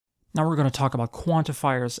Now we're going to talk about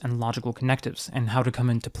quantifiers and logical connectives and how to come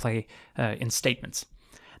into play in statements.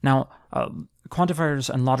 Now, quantifiers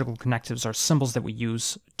and logical connectives are symbols that we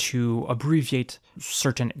use to abbreviate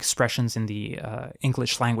certain expressions in the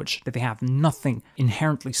English language, that they have nothing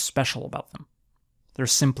inherently special about them. They're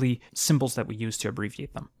simply symbols that we use to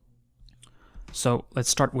abbreviate them. So let's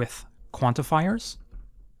start with quantifiers.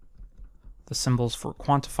 The symbols for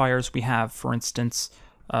quantifiers, we have, for instance,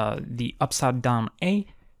 the upside down A,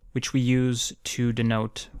 which we use to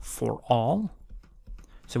denote for all.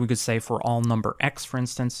 So we could say for all number x, for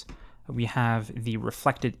instance. We have the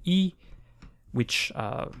reflected E, which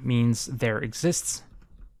means there exists.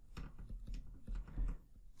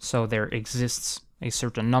 So there exists a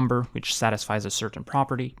certain number which satisfies a certain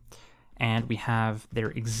property. And we have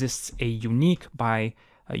there exists a unique by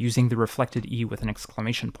using the reflected E with an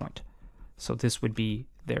exclamation point. So this would be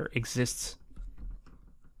there exists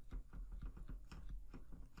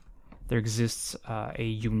a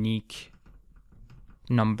unique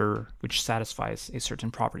number which satisfies a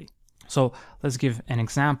certain property. So let's give an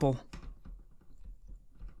example.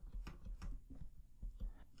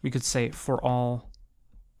 We could say for all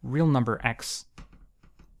real number x,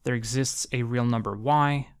 there exists a real number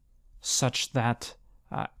y such that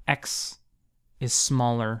x is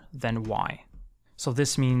smaller than y. So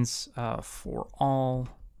this means for all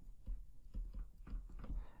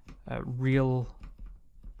real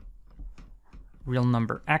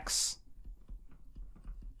number x,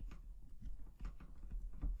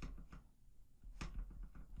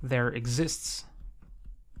 there exists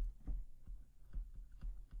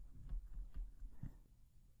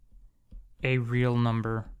a real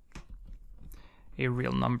number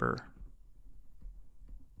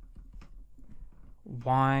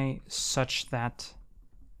y such that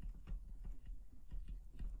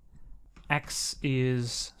x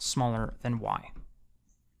is smaller than y.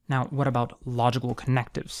 Now, what about logical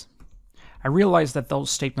connectives? I realize that those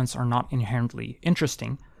statements are not inherently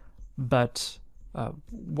interesting, but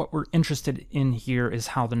what we're interested in here is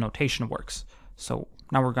how the notation works. So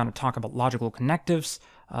now we're going to talk about logical connectives.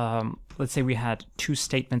 Let's say we had two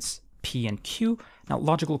statements, P and Q. Now,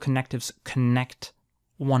 logical connectives connect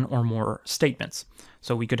one or more statements.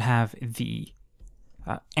 So we could have the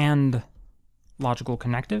AND logical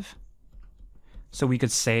connective. So we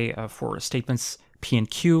could say for statements P and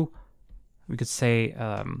Q, we could say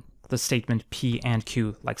the statement P and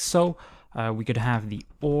Q like so. We could have the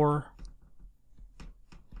OR.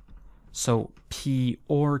 So P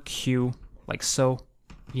or Q like so.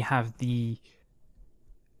 We have the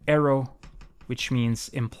arrow, which means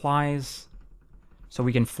implies. So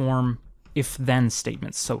we can form if-then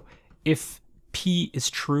statements. So if P is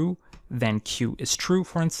true, then Q is true,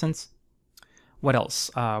 for instance. What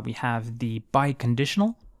else? We have the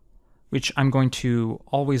biconditional, which I'm going to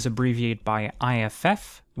always abbreviate by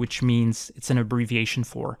IFF, which means it's an abbreviation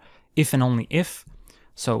for if and only if.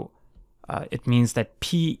 So it means that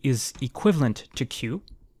P is equivalent to Q.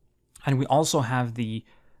 And we also have the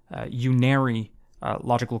unary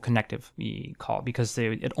logical connective, we call, because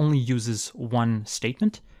it only uses one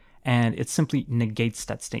statement, and it simply negates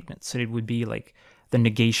that statement. So it would be like the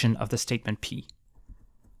negation of the statement P.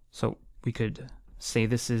 So we could say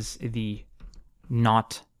this is the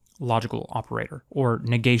not logical operator, or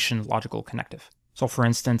negation logical connective. So for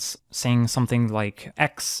instance, saying something like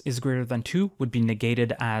x is greater than 2 would be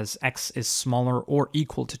negated as x is smaller or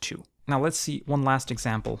equal to 2. Now let's see one last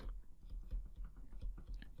example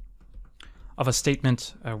of a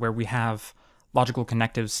statement where we have logical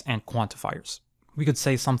connectives and quantifiers. We could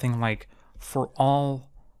say something like, for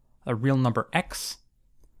all a real number x,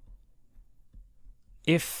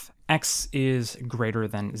 if x is greater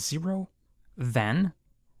than 0, then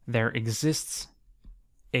there exists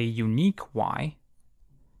a unique y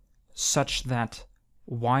such that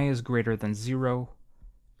y is greater than 0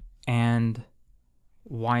 and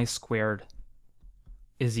y squared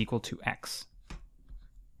is equal to x.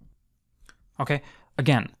 Okay,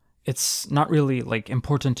 again, it's not really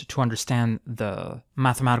important to understand the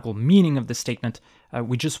mathematical meaning of the statement.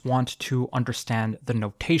 We just want to understand the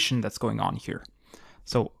notation that's going on here.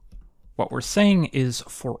 So what we're saying is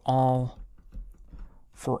for all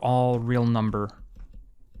real number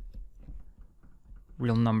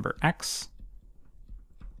x,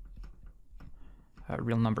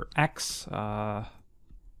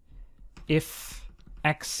 if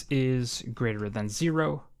x is greater than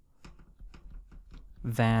 0,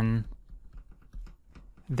 then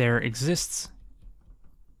there exists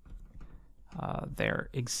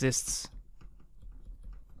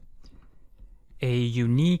a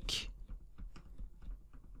unique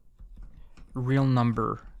real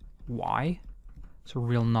number y. So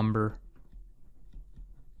real number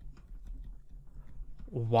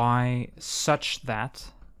y such that,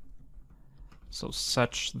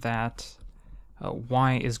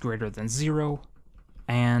 y is greater than 0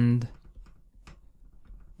 and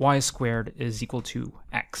y squared is equal to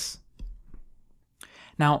x.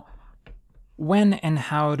 Now, when and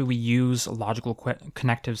how do we use logical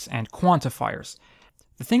connectives and quantifiers?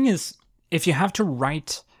 The thing is, if you have to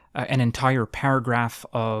write an entire paragraph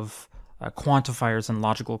of quantifiers and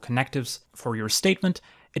logical connectives for your statement,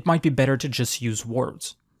 it might be better to just use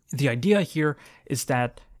words. The idea here is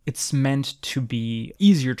that it's meant to be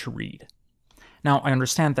easier to read. Now, I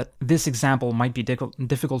understand that this example might be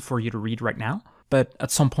difficult for you to read right now, but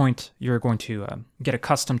at some point you're going to get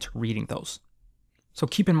accustomed to reading those. So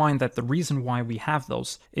keep in mind that the reason why we have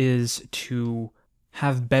those is to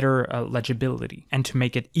have better legibility and to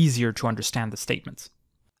make it easier to understand the statements.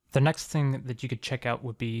 The next thing that you could check out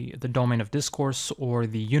would be the domain of discourse or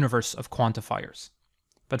the universe of quantifiers.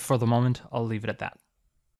 But for the moment, I'll leave it at that.